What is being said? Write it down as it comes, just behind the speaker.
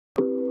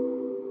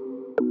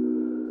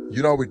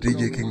You know with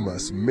DJ King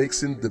Mas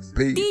mixing the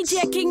beats.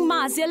 DJ King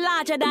Mas, you're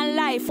larger than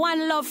life.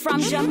 One love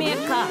from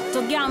Jamaica to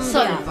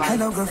Gambia.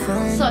 Hello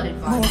girlfriend,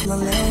 move la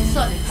lane.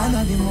 I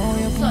love you more,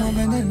 you put more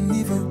than an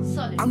evil.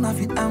 I'm not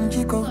fit, I'm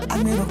Chico,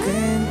 I'm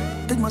Mexican.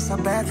 Take my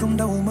bathroom,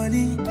 the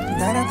woman.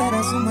 Dara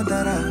dara suma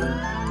dara.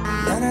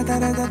 Dara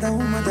dara dara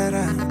uma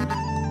dara.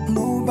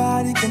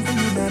 Nobody can tell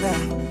me nada.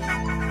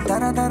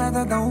 Dara dara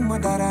dara uma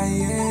dara,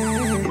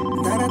 yeah.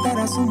 Dara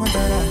dara suma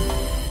dara.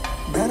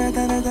 Dara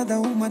dara dara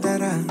uma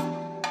dara.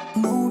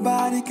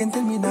 Nobody can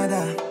tell me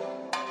nada.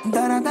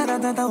 Dara dara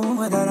dara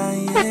uma dara,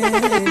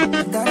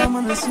 yeah. Dara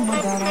mana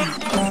suma dara,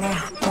 dara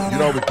dara. You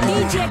know with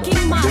DJ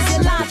King Mas,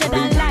 you're larger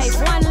than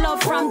life. One love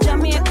from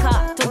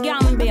Jamaica to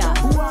Gambia.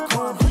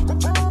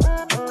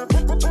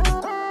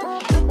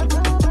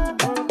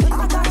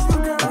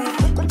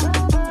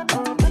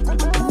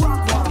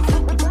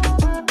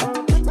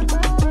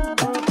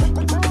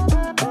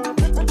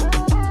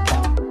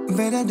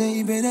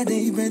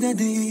 Better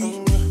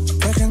day.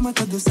 Fexeel ma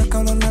tëdd sa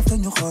kawla laafte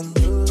ñu xool.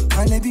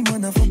 Xale bi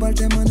mën a football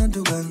te mën a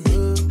dugal.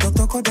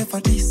 Dootoo ko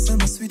defati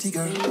sama sweetie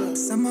girl.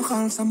 Sama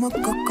xol sama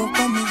koko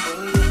kami.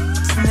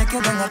 Su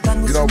nekkee danga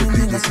tàng su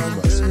ne nga sol.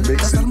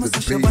 Gasal ma sa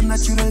cheveux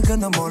naturel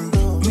gën a mool.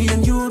 Me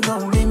and you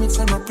don't limit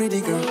sama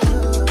pretty girl.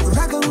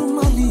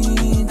 Ragaluma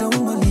lii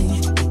dawuma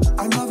lii.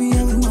 I love you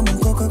every moment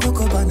koko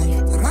bane.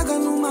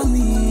 Ragaluma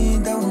lii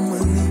dawuma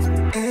lii.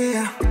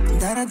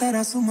 Dara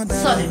dara suma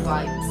dara. Solid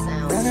vibe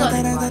sound.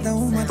 Solid vibe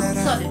sound.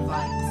 Solid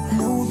vibe.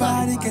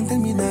 Nobody can tell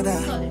me nada.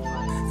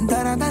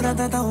 Dara dara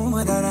dara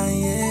uma dara,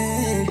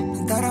 yeah.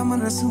 Dara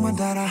mana suma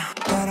dara,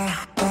 dara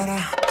dara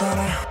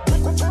dara.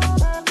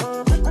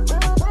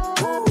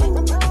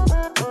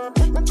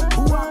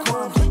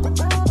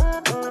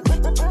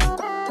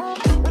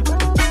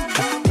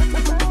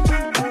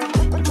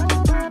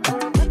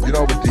 You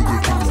know with DJ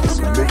King Mas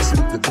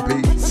mixing the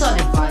beats.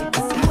 Solid vibe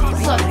sound.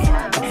 Solid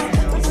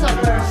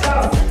vibe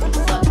sound.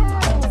 Solid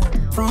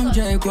vibe. From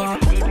Jaguar.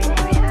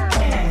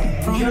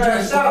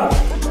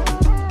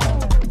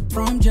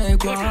 From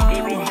Jaguar.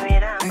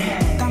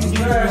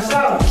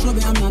 Show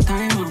me I'm not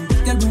time.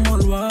 Tell me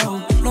all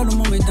wow. Load them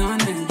away down.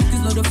 This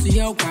load of the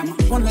yoke.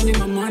 One line in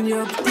my man,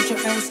 you put your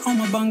ass on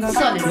my banger.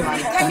 Solid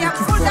vibe. Can you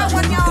pull that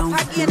one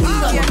out again?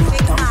 DJ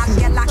King Mas,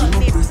 you're like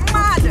me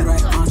mad.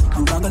 Right hand,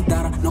 I'm raggle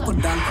dara, knock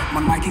it down.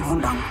 Man, mic it on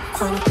down.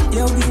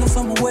 Yo, give me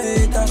some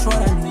weight, that's what I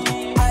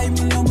need. I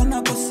million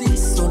gonna go see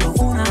solo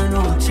una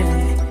noche.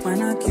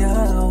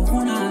 Manakio,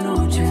 una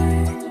noche.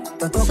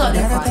 Solid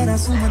vibe.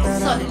 Solid vibe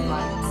sound.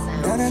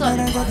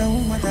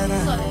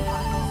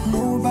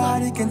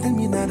 Nobody can tell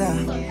me nada.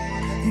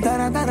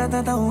 Dara dara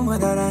dara uma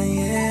dara,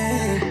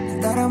 yeah.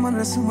 Dara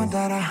mana suma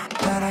dara,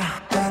 dara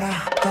dara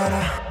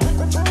dara.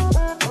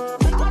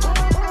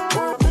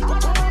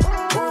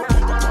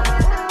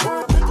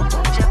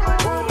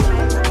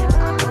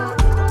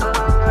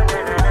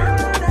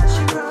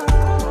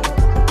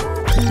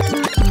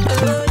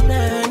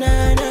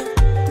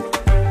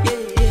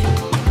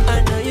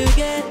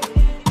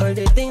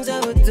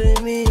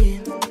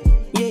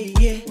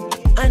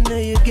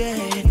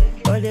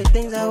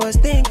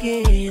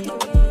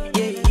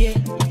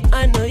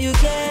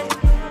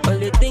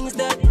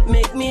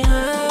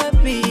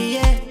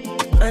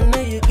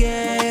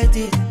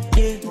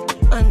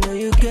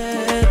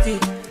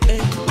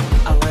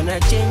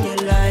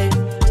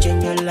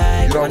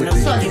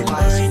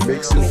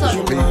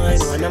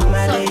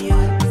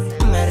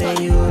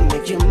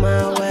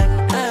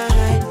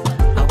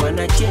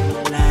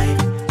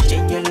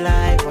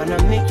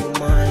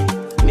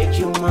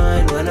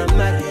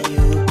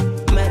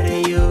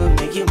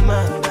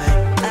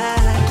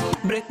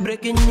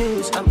 Breaking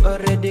news, I'm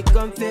already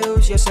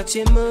confused. Your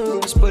sexy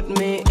moves put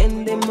me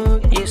in the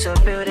mood. You're so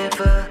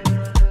beautiful.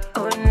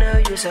 Oh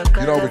no, you're so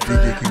colorful. You know with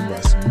DJ King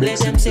Mas Let them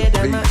mixing say the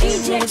that my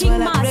beats. DJ King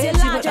Mas, you're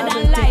larger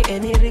than life.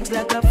 Any rings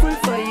like a fool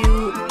for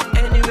you.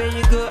 Anywhere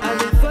you go, I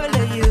will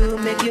follow you.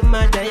 Make you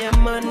my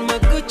diamond, my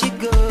Gucci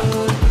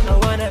gold. I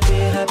wanna be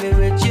happy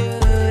with you.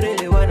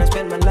 Really wanna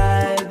spend my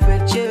life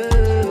with you.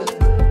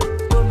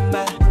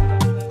 Boomba,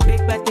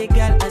 big body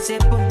girl, I say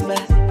boomba.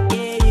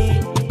 Yeah, yeah,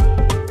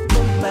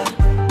 boomba.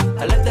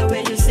 I love the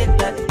way you said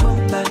that,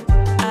 boomba.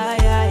 Ay,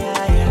 ay,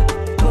 ay, ay,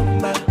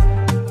 boomba.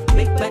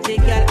 Big body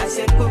girl, I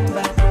say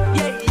boomba.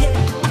 Yeah, yeah.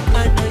 I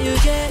know you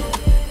get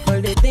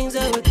all the things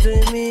I would do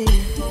me.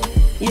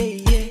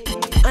 Yeah, yeah.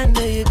 I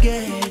know you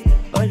get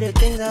all the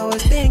things I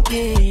was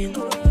thinking.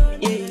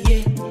 Yeah,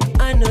 yeah.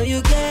 I know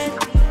you get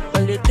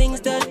all the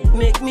things that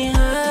make me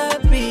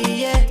happy.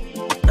 Yeah,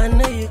 I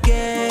know you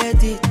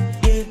get it.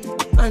 Yeah,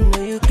 I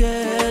know you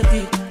get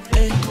it.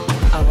 Yeah.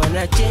 I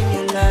wanna change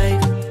your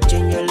life,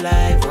 change your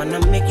life. Wanna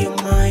make you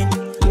mine,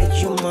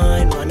 make you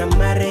mine. Wanna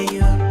marry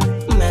you,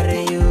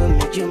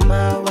 make you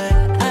my wife.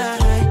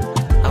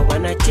 I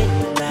wanna change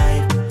your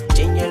life.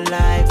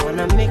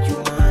 Wanna make you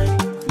mine,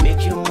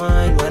 make you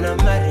mine. Wanna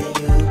marry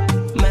you,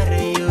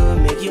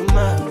 make you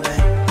my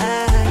wife.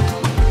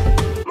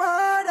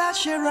 Murder,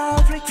 she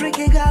rough,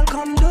 freaky girl,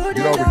 come do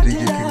You know with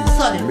DJ King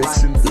Mas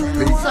mixing the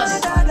beats.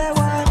 Solid.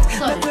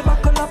 Make me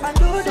buckle up and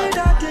do the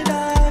dirty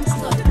dance.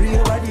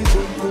 Real body,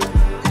 boom, boom.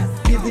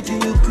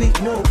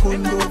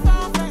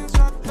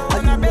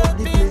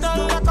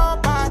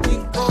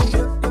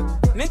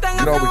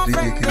 with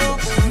DJ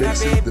King,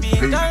 mixing the beats.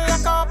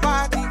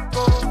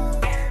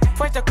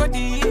 Fuerte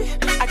codi,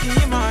 I give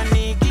you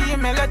money, give you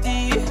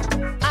melody.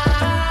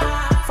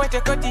 Fuerte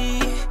codi,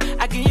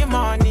 I give you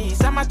money,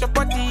 sama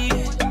chopoti.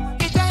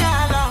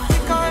 Itayalo,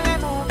 call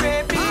mu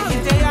baby.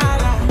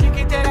 Itayalo, you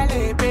can tell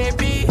a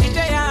baby.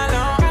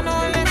 Itayalo,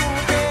 canole mu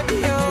baby.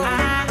 Oh,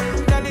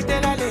 dali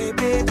tell a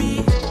baby.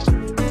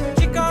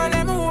 Chicole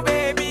mu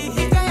baby.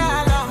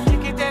 Itayalo, you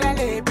can tell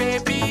a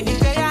baby.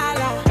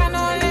 Itayalo,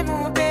 canole mu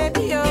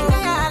baby. Oh,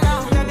 itayalo,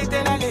 dali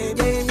tell a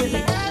baby.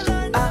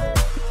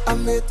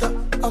 Ameta,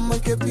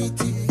 amanke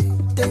piti,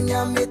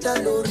 tenya meta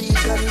lori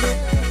kane.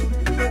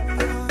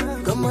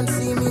 Come and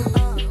see me,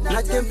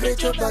 na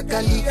temperature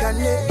bakali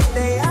kane.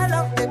 They all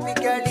up, baby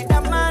girl, it's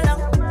a malam.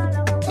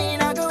 Me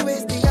not go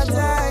waste your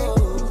time.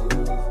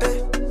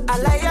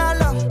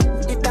 Alayalo,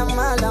 it's a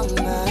malam.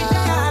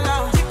 Itayalo,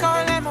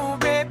 chicole mu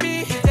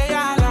baby.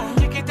 Itayalo,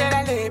 you can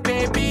tell a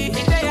baby.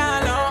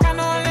 Itayalo,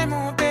 canole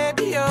mu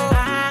baby. Oh,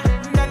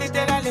 dali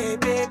tell a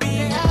baby.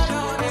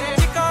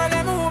 Chicole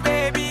mu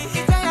baby.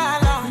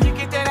 Itayalo, you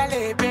can tell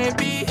a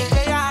baby.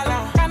 Itayalo,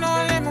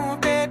 canole mu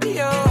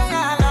baby. Oh,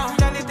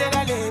 dali tell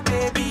a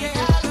baby.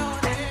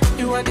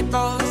 You are the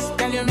boss,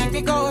 girl, you make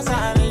me go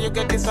silent. You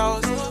get the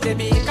sauce,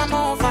 baby, come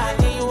over.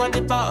 You are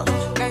the boss,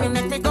 girl, you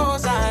make me go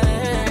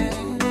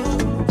silent.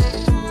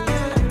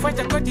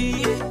 Fuerte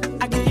codi,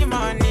 I give you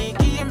money,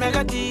 give you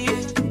melody.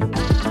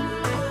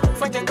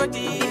 Fuerte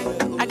codi,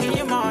 I give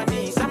you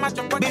money, sama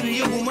chopoti. Baby,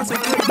 you woman say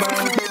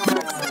goodbye.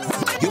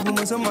 You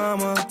woman say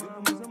mama.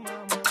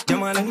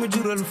 Jamalan me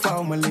jural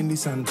faw malindi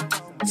san.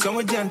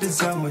 Sama jante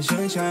sama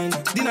sunshine.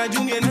 Dina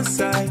jumi na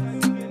sai.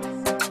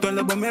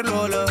 Tola ba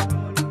merlola.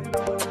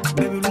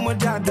 Baby, woman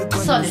dad the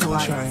sun so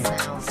shine.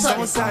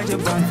 Sama side your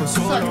band for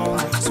so long,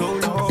 so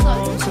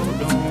long, so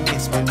long.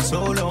 It's been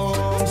so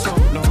long, so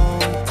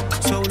long,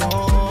 so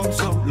long,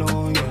 so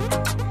long.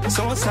 Yeah.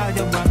 Sama side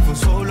your band for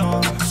so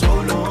long, so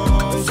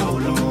long, so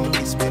long.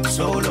 It's been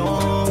so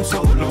long,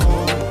 so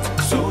long,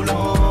 so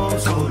long,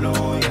 so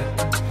long.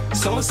 Yeah.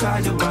 Sama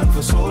side your band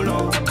for so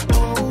long.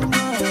 Oh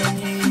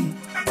money,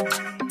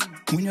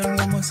 munyal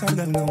ngamo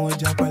sagal ngamo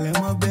japale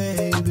my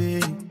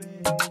baby.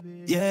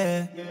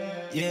 Yeah,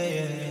 yeah,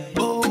 yeah.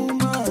 Oh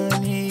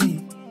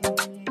money,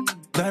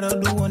 gotta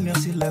do one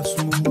else left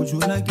smooth you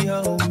like you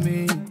owe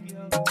me.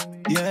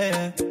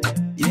 Yeah,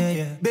 yeah,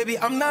 yeah. Baby,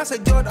 I'm not so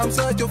good, I'm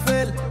such a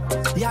fail.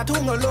 Yeah, to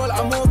no lol,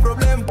 I'm no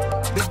problem.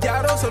 The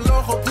jaro so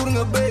low, how putting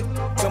a bake.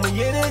 Come on,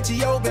 yeah, to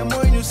you, be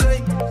more you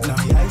say. Now,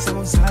 yeah,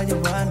 someone side you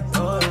one.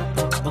 Oh,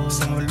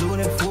 someone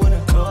lune phone.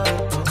 Oh,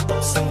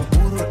 someone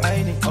puro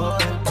aini.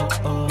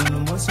 Oh, no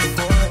more so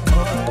for.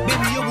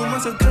 Baby, you woman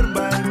so good,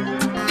 bye.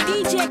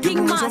 DJ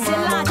King Mars, you're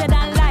larger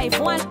than life.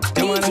 One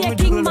DJ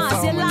King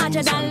Mars, you're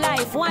larger than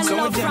life. One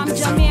love from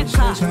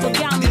Jamaica to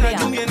Gambia.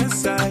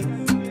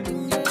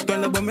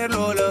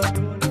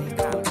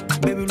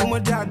 Baby, look my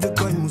dad, the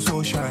gun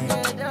so shine.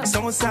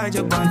 Someone side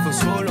your band for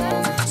so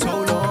long,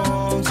 so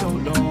long, so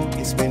long.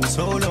 It's been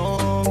so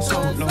long,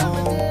 so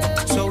long,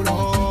 so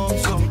long,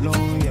 so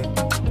long,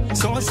 yeah.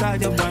 Someone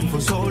side your band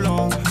for so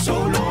long, so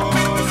long,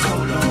 so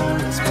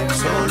long. It's been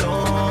so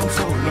long,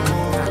 so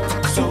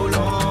long, so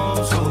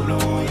long, so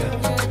long,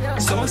 yeah.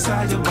 Someone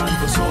side your band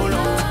for so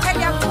long. Can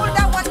you pull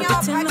that one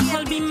off again?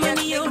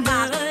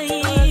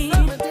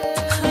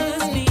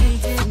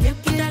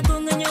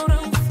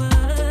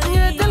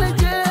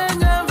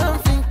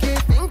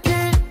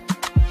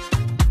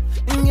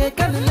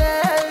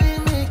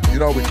 You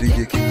know with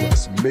DJ King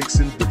was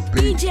mixing the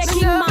beats. DJ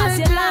King Mars,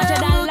 you're larger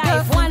than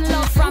life. One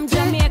love from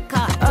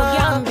Jamaica to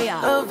Gambia.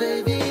 Oh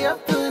baby,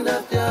 open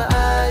up your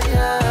eyes.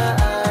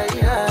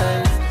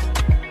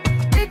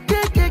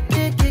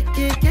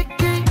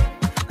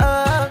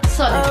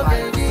 Solid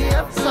Baby,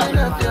 open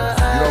up your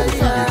eyes. You know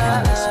with DJ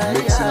King was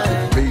mixing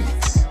the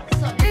beats.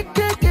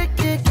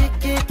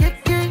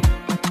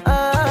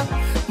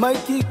 My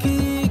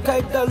kiki,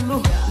 kaitalu.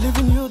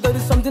 Leaving you, that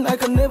is something I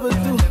can never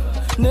do.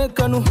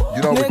 Nekanu,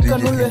 You know what DJ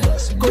King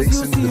was cause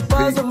you mixing see the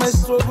parts of my beats.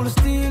 struggle.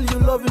 Still, you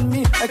loving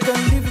me. I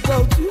can't live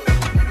without you.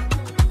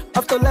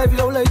 After life,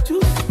 you like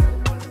juice.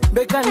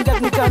 Bacon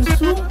get me can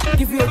soon.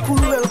 Give you a cool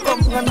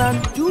welcome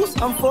and juice.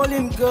 I'm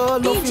falling, girl.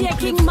 DJ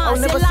King Mars,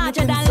 you're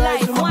larger than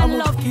life. One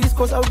love. Kiss,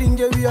 cause I didn't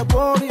get we are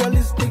born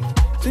realistic.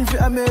 Since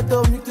I made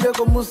up, you take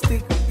a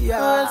mustic.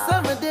 Yeah.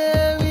 Summer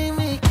day, we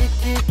make it.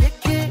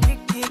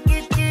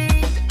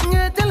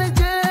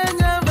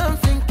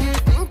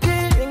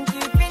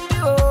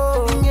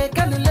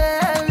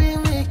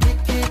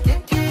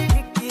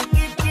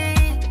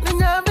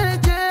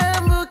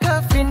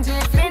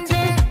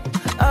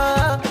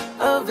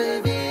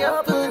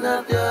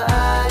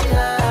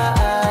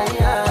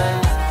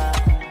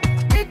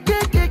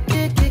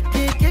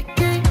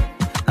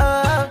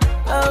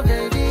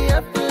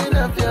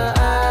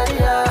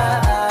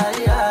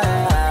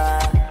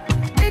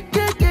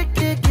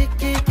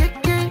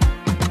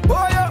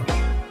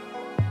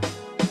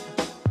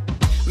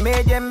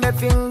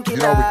 You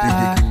know with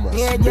DJ King was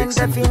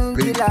mixing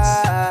the beats.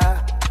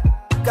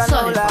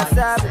 canola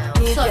sab.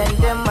 Ni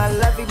kende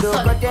malafi do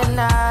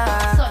kotena.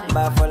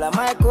 Bafola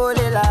my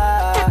kolela.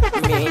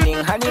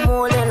 Meaning honey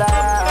molela.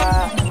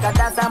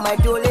 Katasa my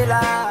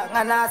tolela.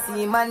 Ngana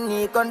si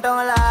mani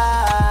kontola.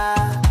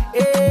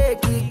 Eh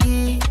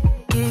kiki,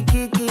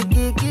 kiki,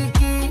 kiki,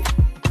 kiki.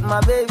 My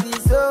baby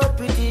so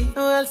pretty.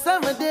 Well,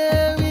 summer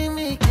day we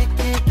make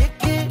kiki,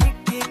 kiki,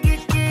 kiki,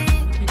 kiki.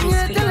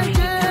 Yeah, tell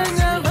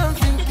her I'm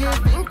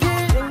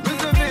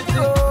thinking.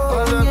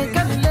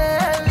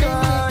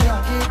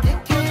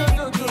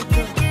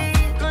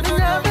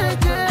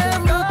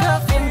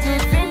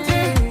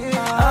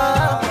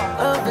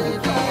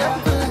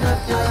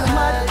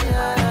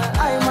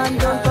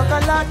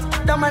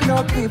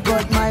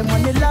 But my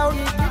money loud,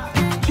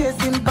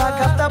 chasing back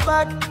after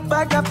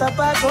back after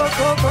back, go.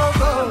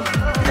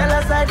 Tell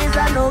us that is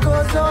a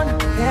no-go zone.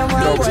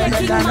 DJ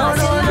King Mass,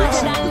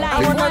 larger than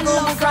life. One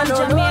love from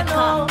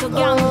Jamaica to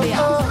Gambia.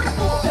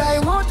 I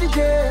want to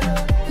jail,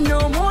 no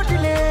more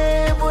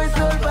delay. Boys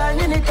all bang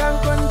in it and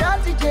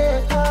conduct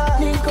it.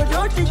 Ninko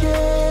don't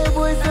jail,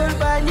 boys all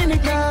bang in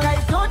it and I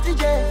don't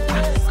jail.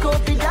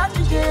 Scopy that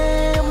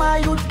jail, my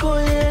youth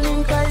going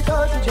in Kai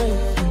don't jail.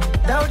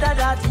 Down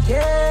that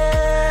jail.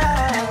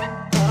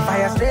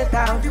 Fire straight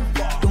down.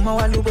 Do my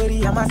one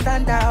Luberi, I'm a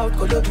standout.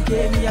 Kolobi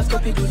gave me a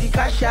scopy do the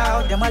cash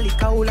out. Them a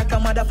lick out like a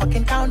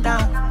motherfucking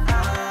countdown.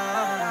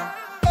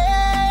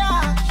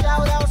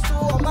 Shout outs to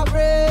all my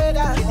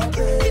brothers.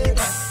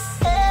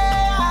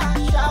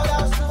 Shout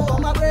outs to all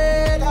my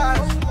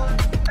brothers.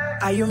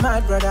 Are you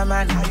mad, brother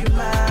man? Are you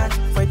mad?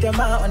 For them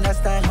I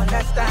understand.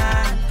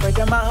 For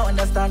them I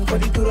understand. For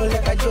the duro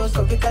like a Joe,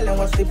 so we tell them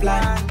what's the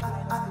plan.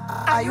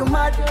 Are you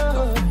mad?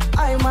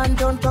 I man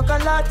don't talk a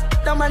lot.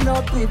 The man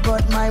no quick,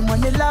 but my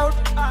money loud.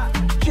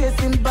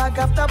 Chasing back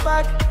after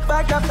back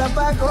after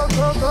back, go.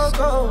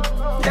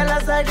 Tell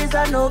us that is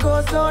a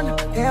no-go zone.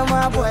 Hey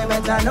my boy,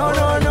 better no.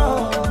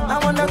 I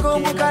wanna go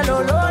book a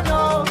no.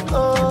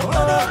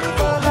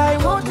 I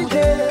want to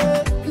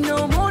delay,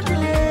 no more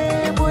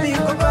delay. Boy,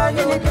 go back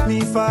in it.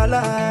 Me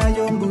fala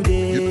yombude.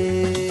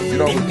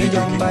 Me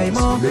jump by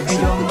mo, me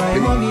jump by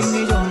mo,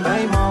 me jump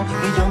by mo,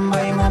 me jump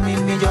by mo,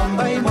 me jump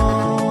by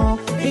mo.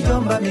 Me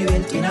jump by me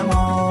ventina mo.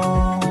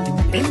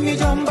 Me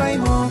jump by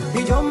mo,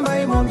 me jump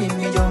by mo, me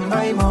jump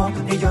by mo,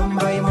 me jump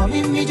by mo,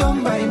 me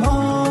jump by mo.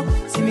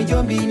 Si me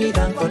jump me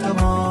dan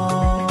kotomo.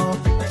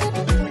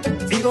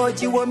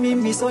 Bigochi wo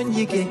mi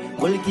sonjike,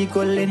 kolki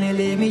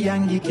kollenele mi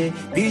yangike.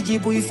 Biji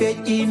bui fe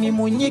mi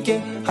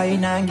munyike,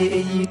 hainange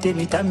eyite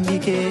mi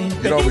tambike.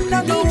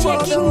 DJ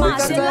King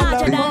Mass,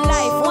 larger than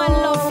life. One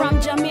love from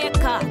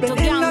Jamaica to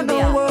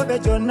Gambia.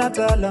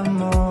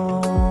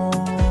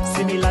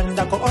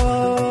 Similanda ko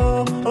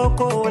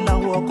oko la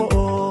woko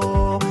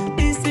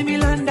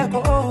Isimilanda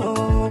ko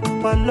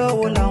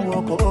palo la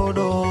woko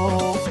do.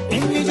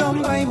 Mi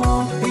jombai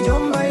mo, mi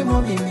jombai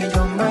mo, mi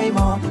jombai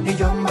mo, mi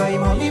jombai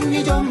mo,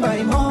 mi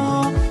jombai mo.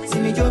 Si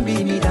mi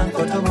jombi mi dan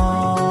ko to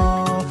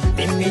mo.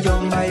 Mi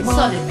jombai mo,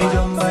 mi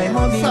jombai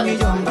mo, mi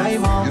jombai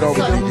mo, mi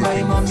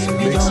jombai mo,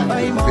 mi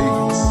jombai mo.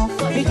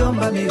 Mi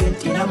jomba mi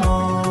ventina mo.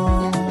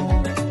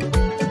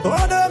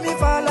 Odo mi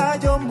fala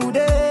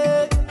jombude.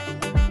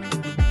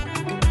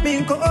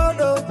 Minko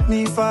odo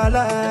mi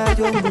fala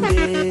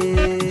jombude.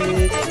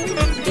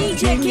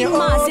 DJ King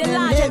Mass,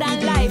 larger than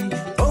life.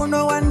 Oh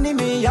no one ni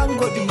me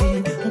yangodi.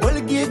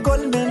 Golgi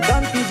golmen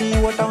tampidi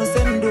watan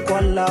sendu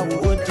kolla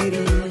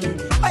wotiri.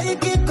 Ay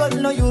ki kol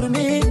no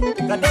yurmi,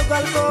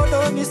 kadogal kodo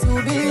mi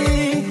subi.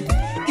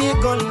 Ki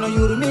kol no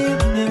yurmi,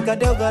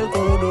 kadogal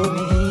kodo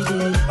mi hidi.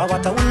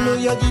 Awata ullo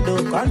yogido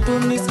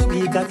kwantum ni subi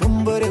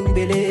katumbore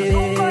ubele.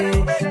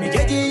 Mi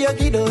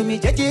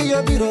jaji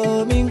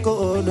yogiro minko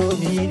odo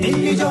mi.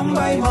 Mi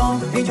jombai mo,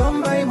 mi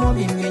jombai mo,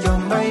 mi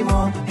jombai mo,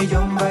 mi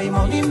jombai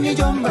mo, mi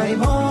jombai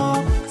mo.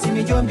 Si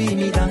mi jombi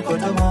mi dan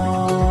kotomo.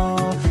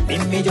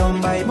 Mi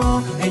jombai mo,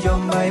 mi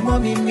jombai mo,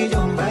 mi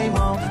jombai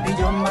mo, mi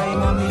jombai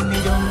mo, mi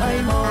jombai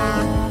mo.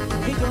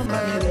 Mi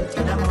jombai mi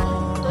ventina mo.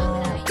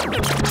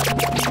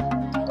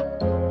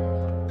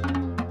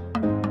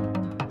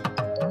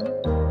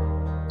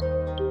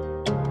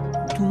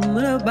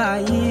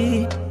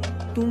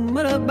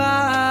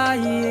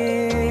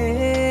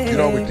 You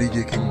know with DJ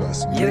King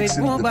Mass,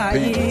 mixing the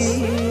bass.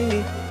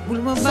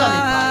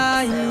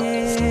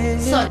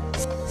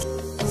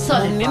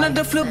 Nina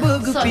dafa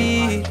bëgg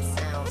fii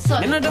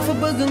nina dafa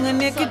bëgg nga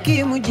nekk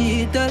kii mu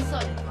jiital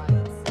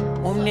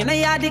moom nina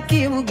yaa di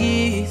kii mu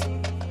gis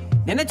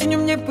nina ci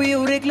ñoom ñëpp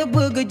yow rek la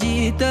bëgg a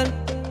jiital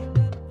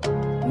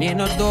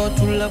nina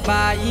dootul la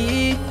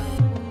bàyyi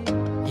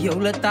yow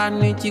la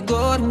tànn ci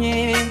góor ñi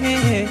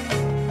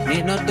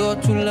nina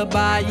dootul la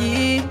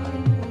bàyyi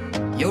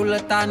yow la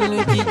tànn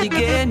ci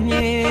jigéen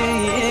ñi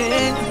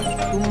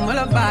du ma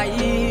la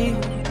bàyyi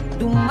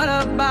du ma la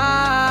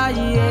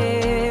bàyyi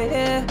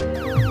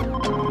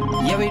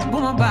yow it bu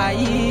ma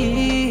bàyyi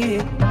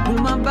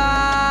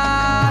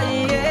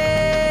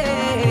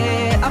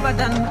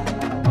abadan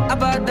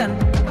abadan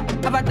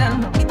abadan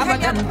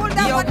abadan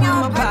yow bu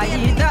ma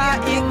bàyyi daa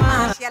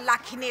iman You're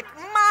lacking it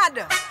mad.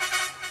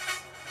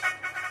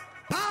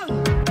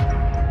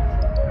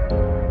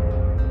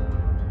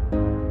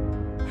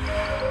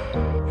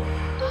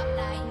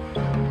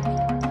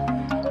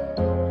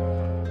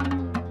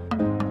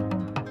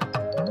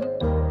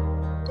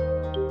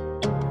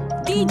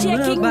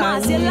 DJ King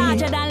Mars, you're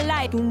larger than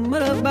life.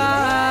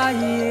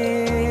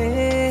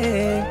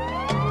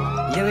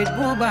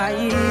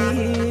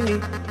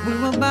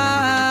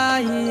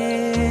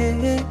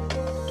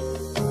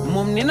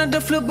 Mom nena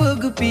daf la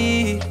bëgg pi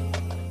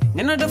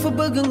nena dafa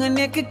bëgg nga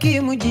nekk kii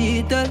mu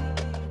jiital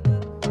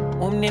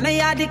moom nena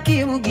yaa di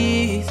kii mu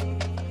gis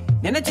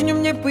nena ci ñoom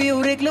ñëpp yow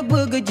rek la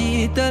bëgg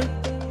jiital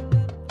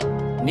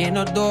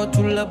nena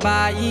dootul la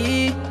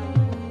bàyyi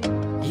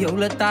yow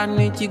la tànn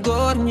ci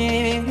góor ñi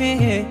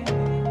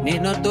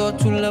nena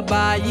dootul la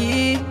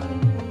bàyyi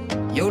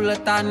yow la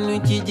tànn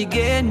ci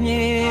jigéen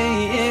ñi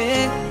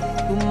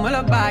du ma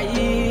la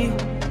bàyyi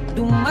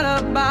du ma la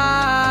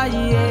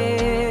bàyyi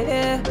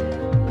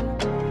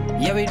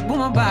yow it bu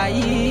ma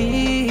bàyyi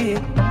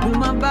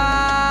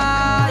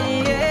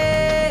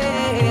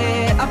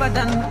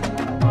abadan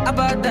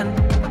abadan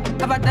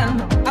abadan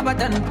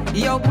abadan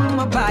yow bul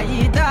ma bàyyi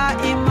daa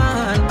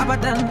iman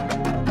abadan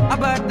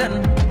abadan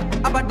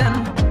abadan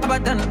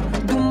abadan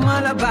du ma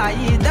la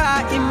bàyyi daa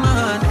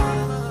iman.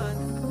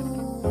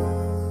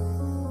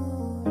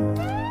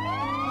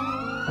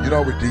 You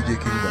know, with DJ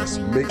King Mars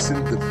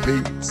mixing the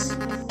beats.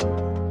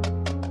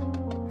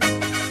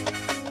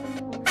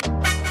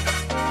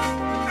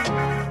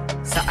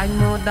 Sa añ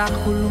moo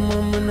dàqul ma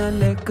mën a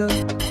lekk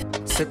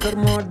sa kër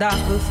moo dàq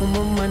fu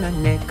ma mën a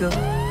nekk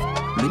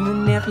lu ñu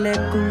neex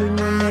lekk lu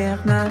ñu neex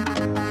naan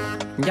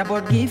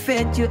njaboot gi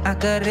fecc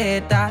ak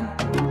reetaan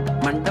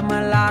man dama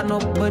laa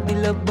nopp ba di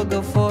la bëgg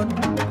a foon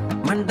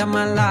man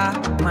dama laa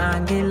maa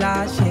ngi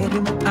laa chéri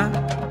mu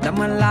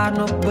dama laa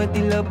nopp ba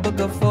di la bëgg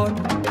a foon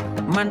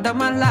man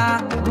dama laa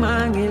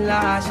maa ngi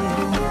laa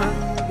chéri mu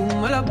du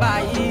ma la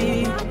bàyyi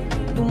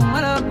du ma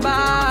la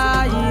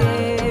bàyyi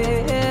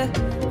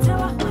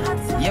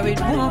yow it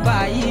bu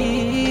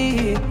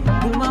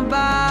ma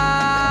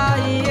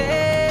bàyyi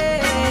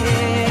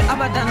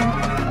abadan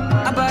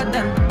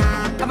abadan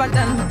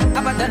abadan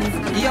abadan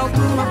yow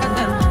bu ma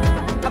abadan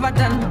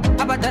abadan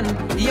abadan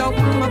yow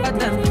bu ma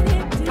abadan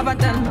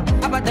abadan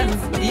abadan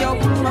yow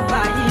bu ma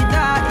bàyyi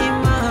daa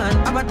iman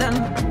abadan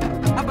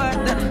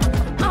abadan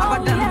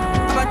abadan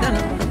abadan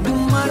du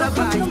ma la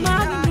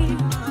bàyyi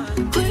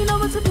kuy na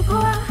ma tudd ko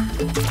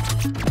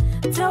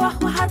te wax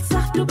waxaat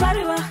sax du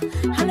bari wax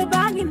xale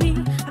baa ngi nii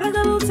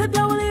ragalul sa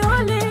dawle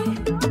yoole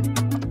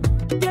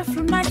def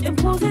lu naaj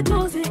imposé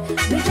dosé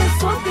dafa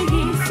soppe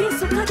yi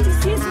siisu kati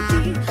siisu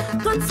tii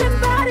kon seen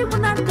baari mu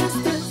naan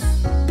gëstës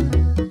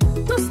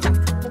tus tak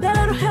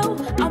dara du xew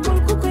amul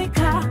ku koy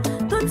kaa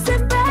kon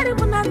seen baari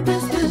mu naan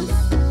gëstës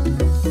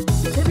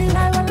te bi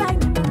laay walaay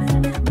ni ma mel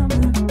neex na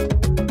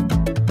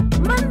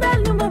ma man daal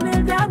ni ma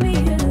mel daa mi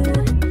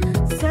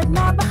seet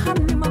naa ba xam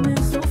ni ma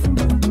mel soofu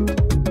ma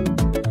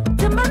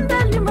te man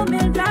daal ni ma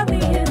mel daa mi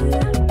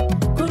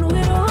kon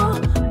wéroo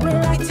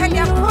wala ci Tell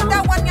you, put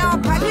that one your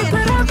body and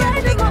DJ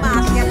King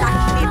Mars, you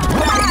like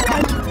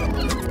it.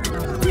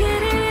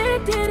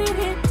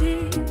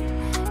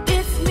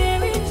 It's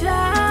Mary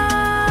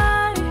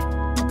Jai.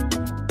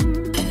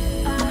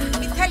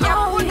 Me tell you,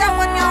 put that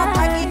one your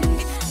body.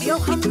 Yo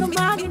xam nga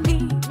maa ngi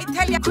nii Me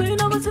tell you, kuy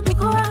na ma sa bi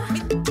ko wax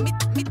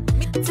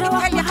te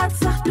wax waxaat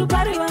sax du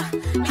bari wax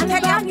xale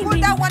baa ngi put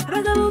nii that one.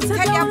 ragalul sa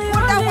Tell you, dawle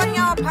put that yoole one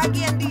your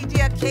body and DJ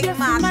King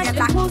Mars, you like it.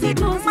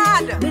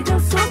 Mad. Dafa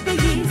soppe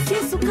yi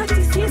siisu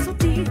kati siisu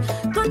tii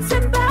kon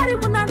seen baari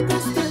mu naan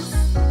gëstës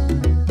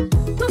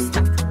tus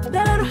tak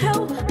dara du xew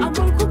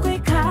amul ku koy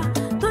kaa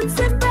kon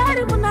seen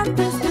baari mu naan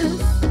gëstës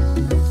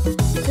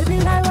te bi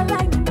laay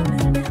walaay ni ma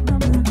mel neex na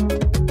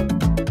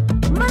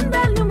ma man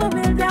daal ni ma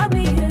mel daa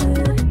mi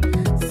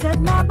seet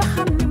naa ba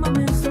xam ni ma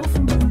mel soofu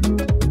ma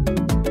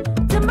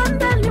te man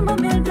daal ni ma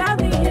mel daa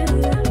mi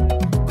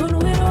kon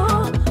wéroo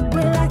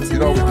wala ci You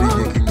know, with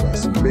wéroo DJ King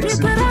Mars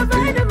mixing the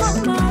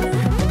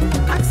beats.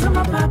 ak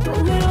sama papa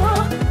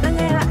wéroo da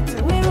ngay laajte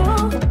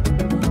wéroo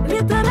li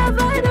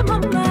travail de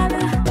mama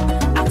la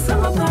ak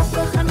sama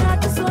papa xanaa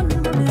ki sonni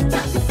ma mel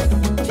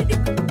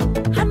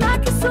xanaa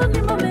ki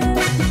sonni ma mel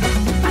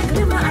ak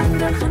li ma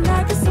àndal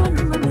xanaa ki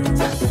sonni ma mel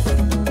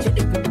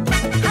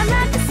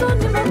xanaa ki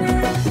sonni ma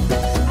mel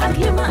ak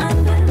li ma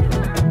àndal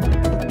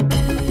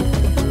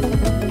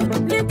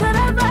li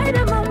travail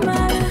de mama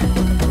la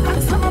ak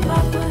sama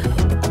papa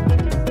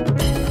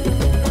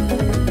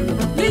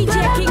DJ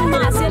King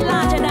Mars, you're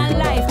larger than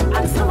life.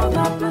 I'm so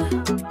papa.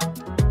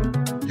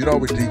 You know,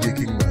 with DJ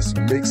King Mars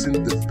mixing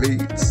the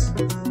beats.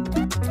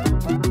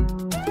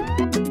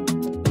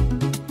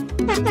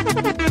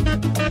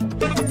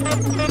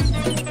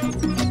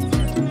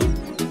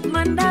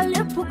 Mandal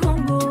lepp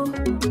Congo.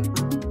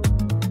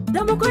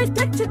 Dama koy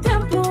tek ci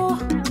tempo.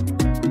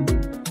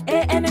 E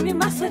enemy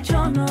massa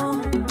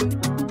chono.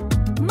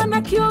 Man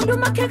ak yow du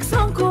ma kek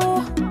sonko.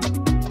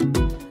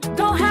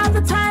 Don't have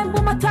the time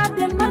bu ma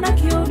tàddeel man ak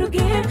yow du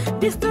génn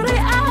distori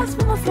as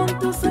bu ma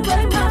fontu sa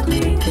bay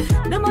mati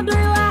dama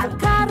doy waar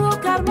kaaroo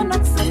kaar man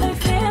ak samay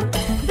fen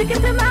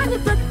diggante maa ngi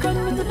tëj kon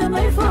mi te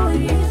damay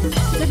fooyi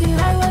te di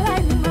raay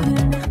walaay ni ma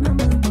mel neex na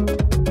ma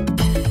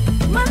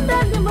man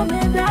daal ni ma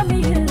mel daa mi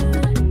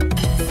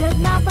seet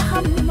naa ba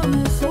xam ni ma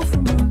mel soofu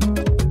ma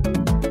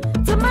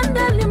te man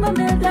daal ni ma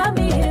mel daa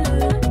mi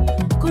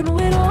kon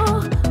wéro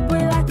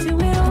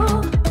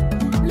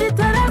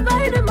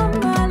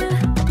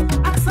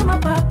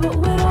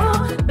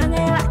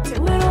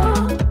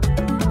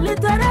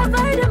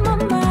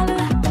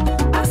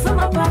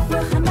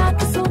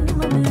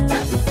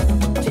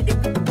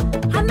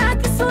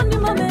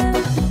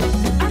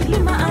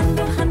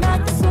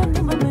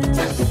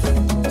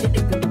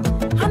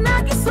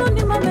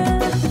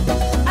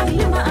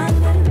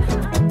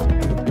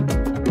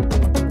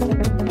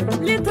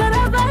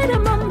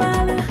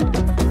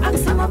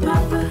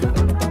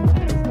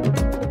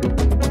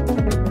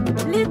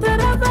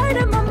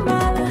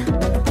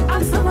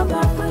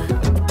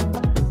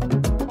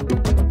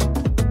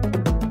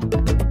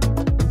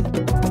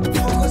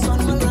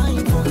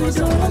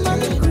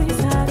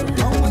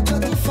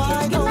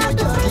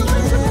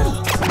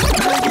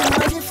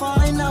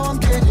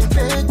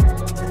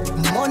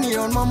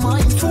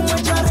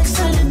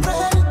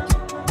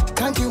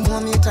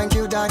thank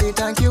you, daddy,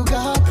 thank you,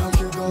 God.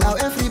 Now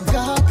every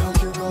God,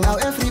 now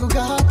every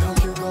God,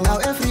 now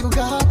every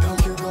God,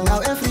 now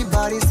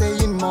everybody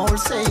saying more,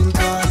 saying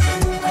God.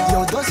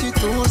 Yo, does it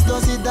tools,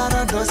 does it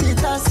dara, does it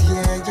das,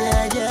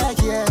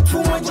 yeah.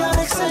 For my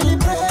Jarek,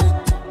 celebrate.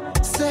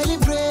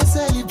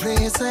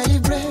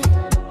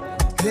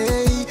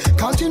 Hey,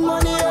 counting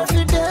money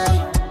every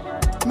day.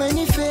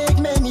 Many fake,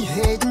 many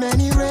hate,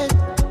 many red.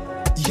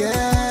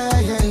 Yeah.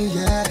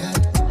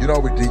 You know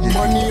we dig it.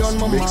 Money on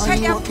my Mix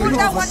mind, it. working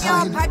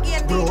overtime.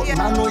 Bro,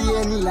 now no you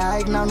ain't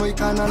like, now no you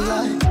cannot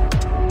lie.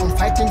 I'm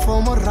fighting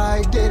for my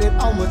right, did it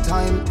all my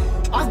time.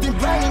 I've been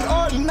grinding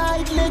all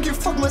night, leg you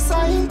fuck my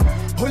sign.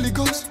 Holy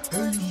Ghost,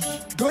 hey.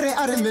 Dore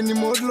are many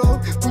more low.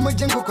 Kuma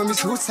jango come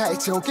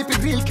suicide, so keep it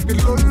real, keep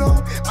it low.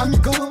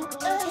 Amigo,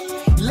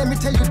 let me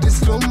tell you this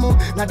slow mo.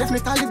 Now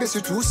definitely best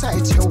you true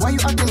side. Yo, why you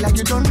acting like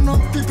you don't know?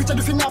 People try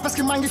to fin up as ke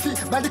mangi fi.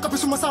 By the copy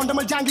suma sound I'm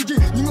jangi ji.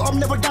 You up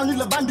never down you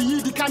la bandi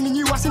yi. Di kan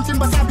ni wasin tin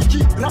basabi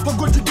ji. Rapper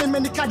go to game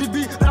many Cardi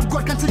B. Rap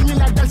God can sing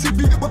like Dalcy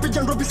B. Wapi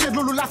jang robi said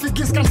lulu lafi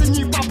gis can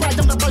sing papa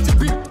jam da Dalcy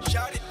B.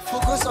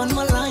 Focus on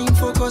my line,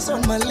 focus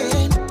on my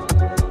lane.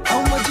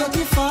 How much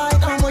you fight,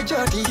 how much you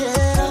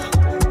yeah.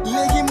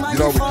 Leggy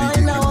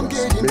magnified, now I'm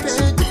getting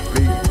paid.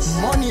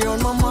 Money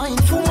on my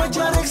mind, for my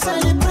Jarek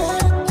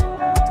celebrate.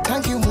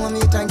 Thank you,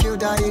 mommy, thank you,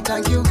 daddy,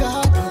 thank you,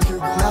 God.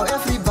 Now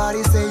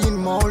everybody saying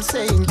more,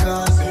 saying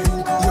God.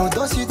 Yo,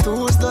 does it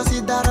tools, does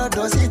it dara,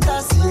 does it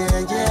das,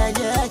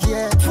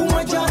 yeah. For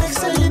my Jarek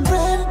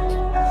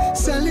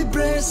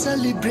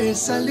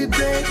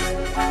celebrate.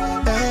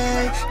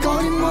 Hey,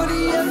 counting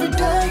money every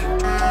day.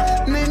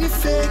 Many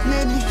fake,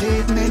 many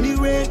hate, many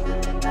red.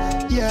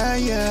 Yeah.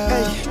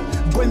 Hey.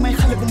 Boy, my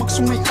xale bu mag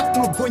su may at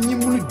ma boy ñi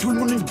mënu dul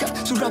mënu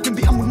gat su rapping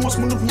bi amul mos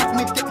mënu ñak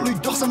may tek luy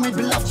dox samay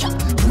bi laaf chat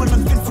duma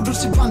lan fen fu dul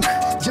si banque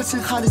jël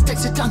seen xaalis teg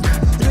si tànk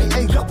rey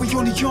ay rap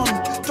yoon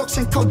toog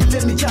seen kaw di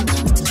leen ni jant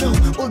yo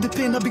all the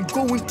pain I be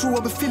going through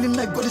I be feeling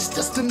like God is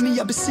testing me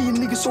I be seeing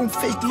niggas on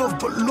fake love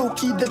but low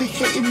key they be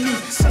hating me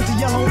sant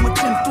yàlla on my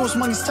 10 toes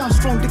man stand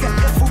strong they got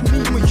F for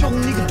me my young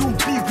nigga doing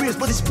big race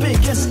but it's big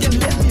yes can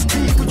let me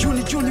be ko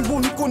juni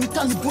woni ko ni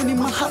tànni boni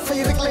man xaar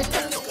fay rek lay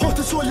teg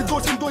Hotu so you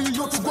door and door you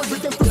to go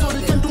with them so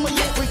they can do my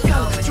leg with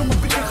cal. You my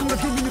bitch come and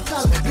do me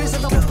cal. Raise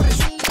it up a fresh.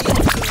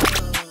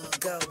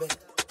 Galbe,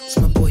 it's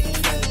my boy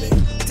Galbe.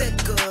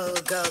 Teko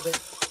Galbe,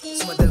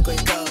 it's my del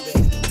Galbe.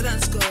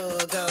 Transco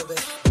Galbe,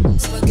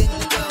 it's my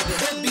gang Galbe.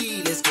 Baby,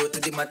 let's go to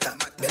the mata.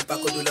 Bel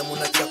Paco do la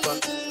muna chapa.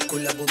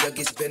 Kula buga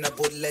gis bena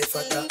bod life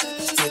ata.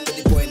 Straight to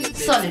the point.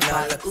 Solid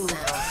papa.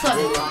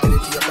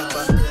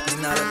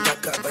 Dinara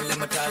taka bale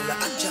matala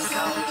acha.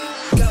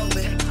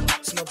 Galbe,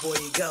 it's my boy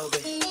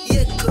Galbe.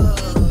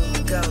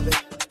 Galbe,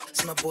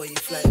 it's my boy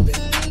fly be.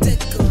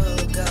 Teko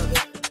Galbe,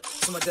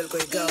 it's my del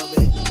Galbe.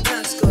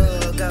 Transco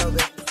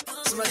Galbe,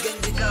 it's my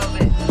gang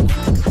Galbe.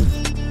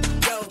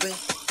 Galbe,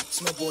 it's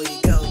my boy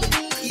Galbe.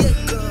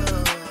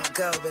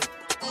 Galbe,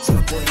 it's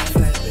my boy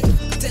fly be.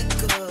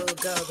 Teko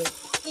Galbe,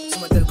 it's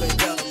my del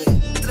Galbe.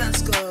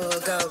 Transco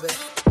Galbe,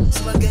 it's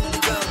my gang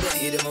Galbe.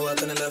 Hear them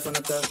walk on the left on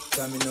the top.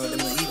 Come know them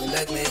not even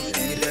like me.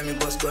 Anytime me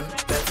boss gun,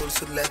 back full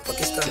suit like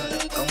Pakistan.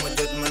 I'm a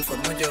dead man for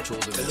my job.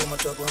 Tell them I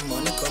talk when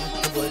money come.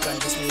 The boy can't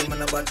diss me,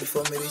 man about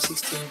before me reach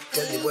 16.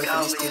 Tell the boy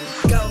for listen.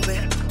 Galbe,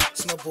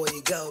 it's my boy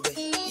Galbe.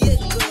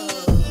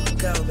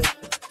 Galbe,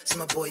 it's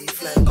my boy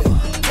fly be.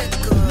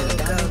 Teko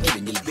Galbe,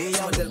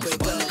 it's my del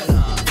Galbe.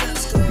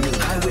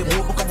 Highway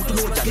more book up to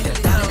know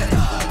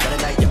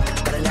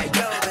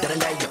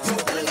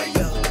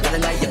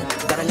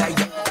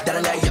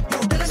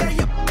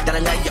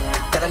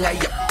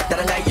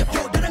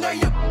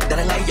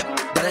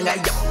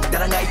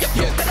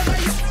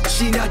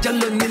Sheena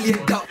Jallon million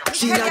dog.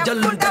 Sheena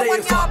Jallon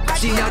Drefa.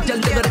 Sheena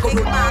Jallon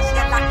Rekono.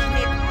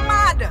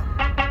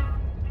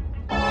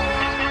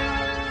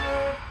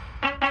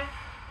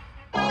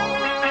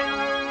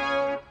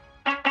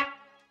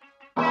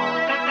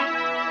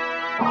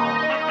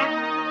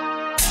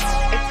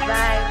 It's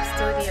Vibe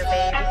Studio,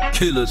 baby.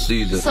 Killer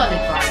season.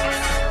 Solid vibes.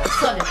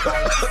 Solid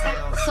vibes.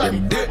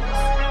 Solid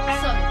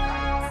vibes. Solid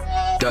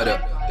vibes. Dada.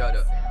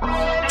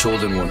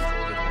 Chosen one.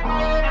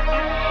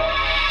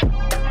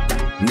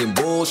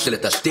 Nimbo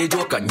seleta stage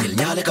waka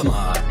nyale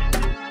kama.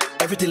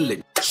 Everything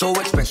lit, so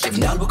expensive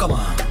nyalbo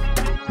kama.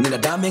 Nina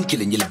damen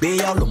killing nyil be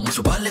ya lo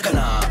musubale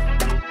kana.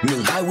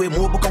 Ning highway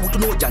mo buka wutu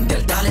no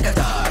jandel dale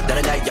kata.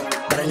 Darangaya,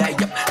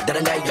 darangaya,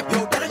 darangaya,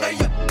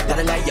 darangaya, darangaya,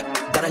 darangaya,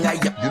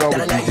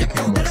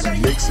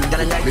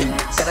 darangaya,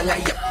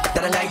 darangaya,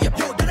 darangaya,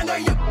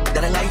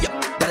 darangaya,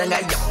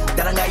 darangaya,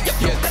 darangaya,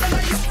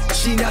 darangaya.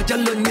 Sheena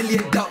Jallon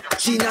million dog.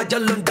 Sheena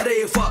Jallon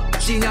Drefa.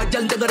 Sheena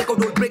Jallon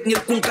record break nil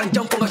kung kan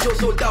jump from a show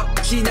sold out.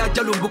 Sheena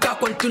Jallon buka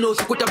continuo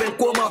sukuta ben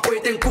koma ko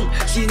eten kung.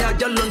 Sheena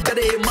Jallon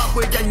dare ma ko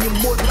janyi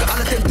mod buka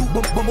ala ten du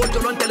bom bom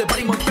jolon tele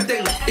bari mon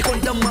peteng.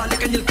 Ikon damma le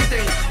kanil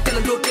peteng.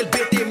 Tel do tel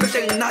bete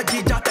meseng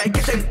naji jata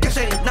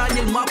keseng na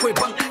nil ma ko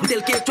bang.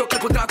 Tel ke chok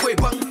ko tra ko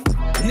bang.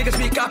 Niggas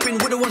be capping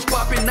with the ones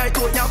popping night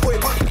to nya ko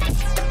bang.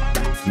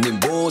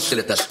 Nimbo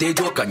seleta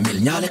stage waka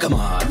nyale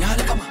kama.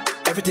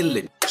 everything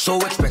lit, so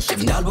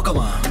expensive. Nalbu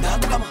kama,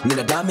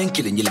 nina damen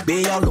killing you'll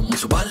be all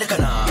musubale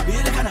kana.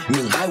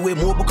 Ning highway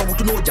mo buka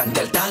wutu no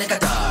jantel tale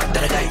kata.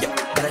 Darangaya,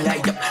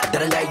 darangaya,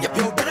 darangaya,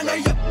 yo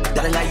darangaya,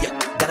 darangaya,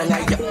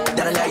 darangaya,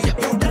 darangaya,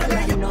 yo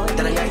darangaya,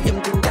 darangaya,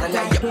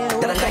 darangaya,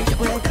 darangaya.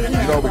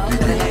 You know what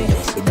DJ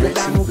is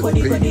mixing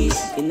the babies.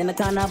 In the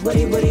kana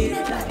body,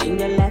 in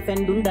your life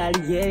and dundal,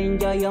 yeah,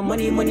 enjoy your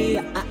money.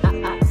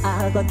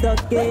 I got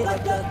okay.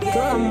 So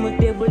I'm with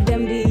table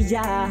them the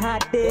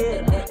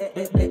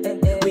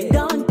we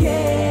don't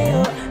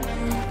care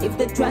if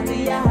they try to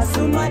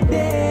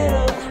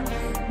sumadero.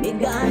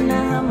 Nigana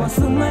hama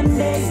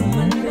sumande.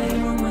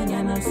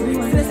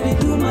 Stress me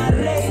to my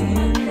rain.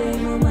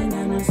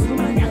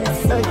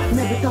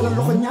 Maybe tell a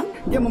lohanyan,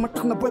 yeah, mama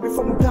tana boy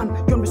before me done.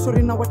 Yon be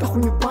sorry now what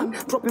you pan,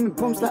 dropping me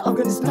bombs like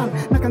Afghanistan.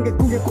 Nakange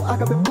kuye ko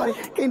agabe pare,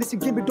 can't see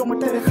give me do my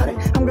tere hare.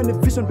 I'm gonna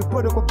vision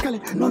before the kale.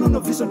 No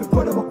vision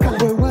before the kale.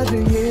 Boy, what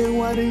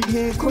the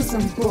yeah, cause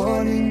I'm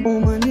boring. All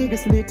my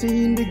niggas lit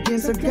in the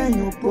games, so guy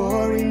you're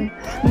boring.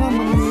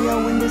 Mama mia,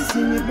 when they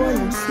see me, boy,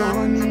 I'm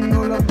stunning.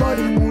 All about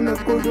the moon,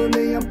 I go to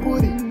lay and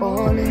put it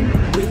all in.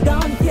 We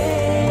don't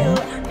care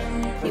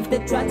if they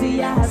try to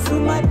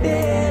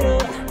sumadero.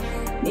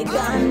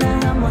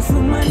 Nigana hama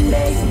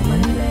sumande.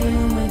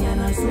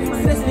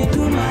 Stress me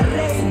to my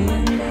rain.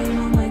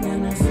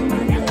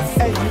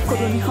 Hey,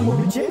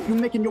 you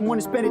making your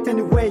money, spend it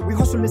anyway. We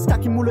hustle and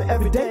stacking mula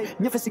every day.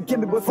 Never see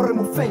game boy for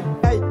a fake.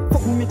 Hey,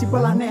 fuck me meti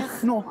balane.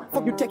 No,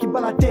 fuck you take it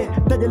balade.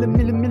 Dajale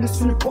mille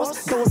sur le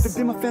poste. That was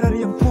the my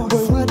Ferrari and Porsche.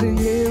 Boy, what the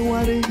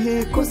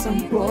yeah, cause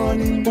I'm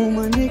balling. All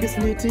my niggas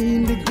lit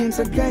in the games,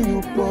 I got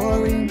you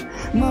boring.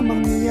 Mama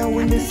mia,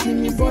 when they see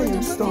me, boy,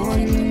 I'm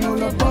stunning.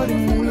 All about the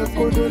mula,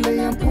 kodole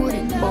and put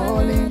it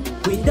balling.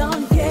 We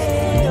don't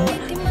care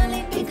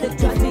if they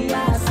try to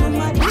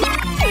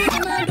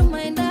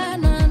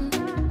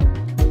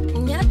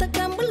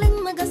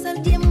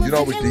You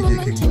know what DJ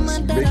King was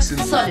mixing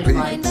the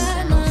babies.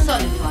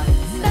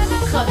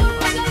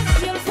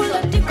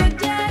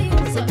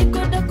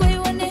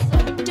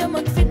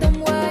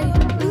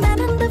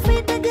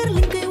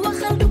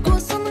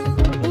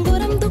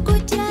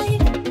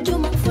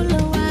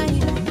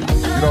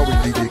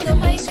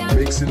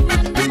 Mixing the babies. Mixing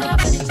the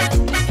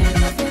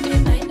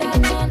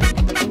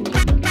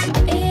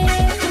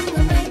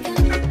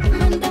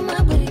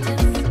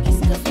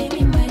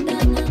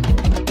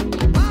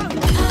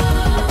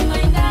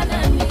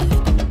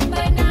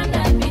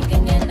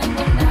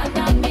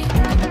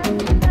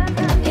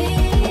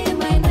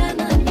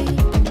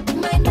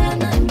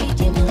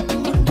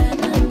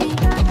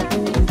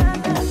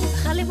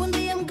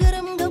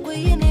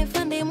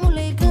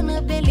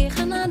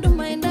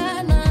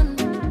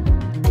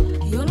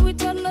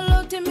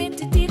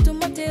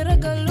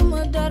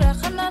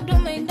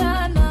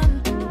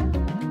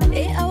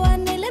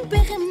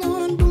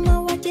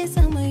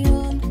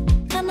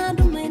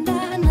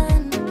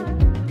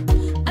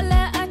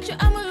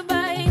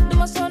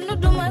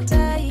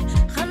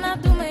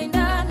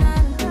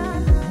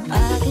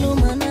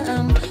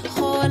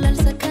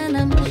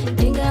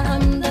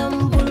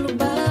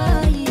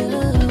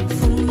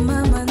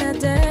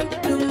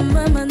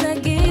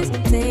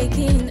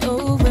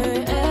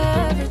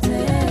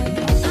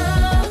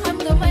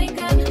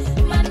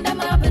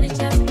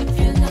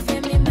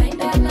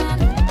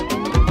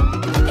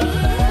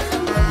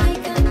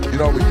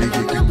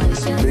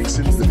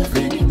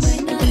babies.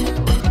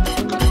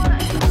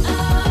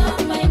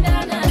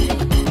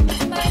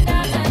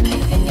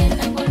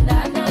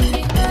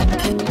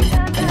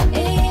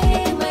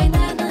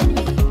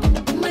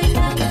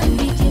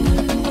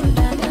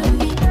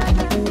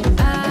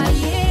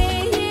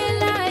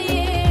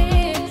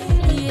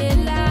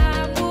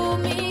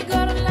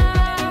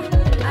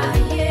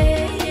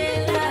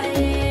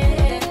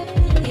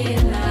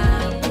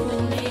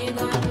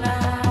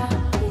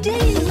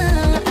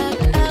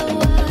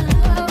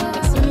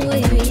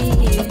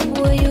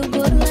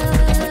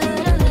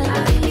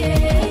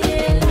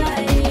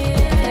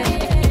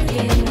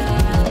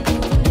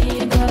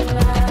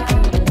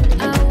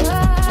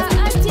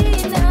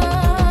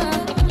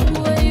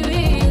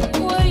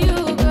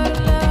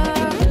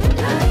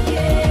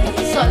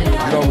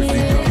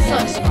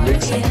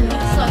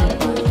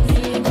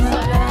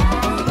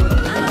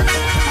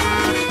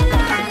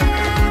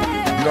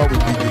 You know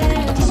what DJ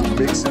King was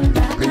mixing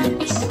the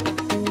beats.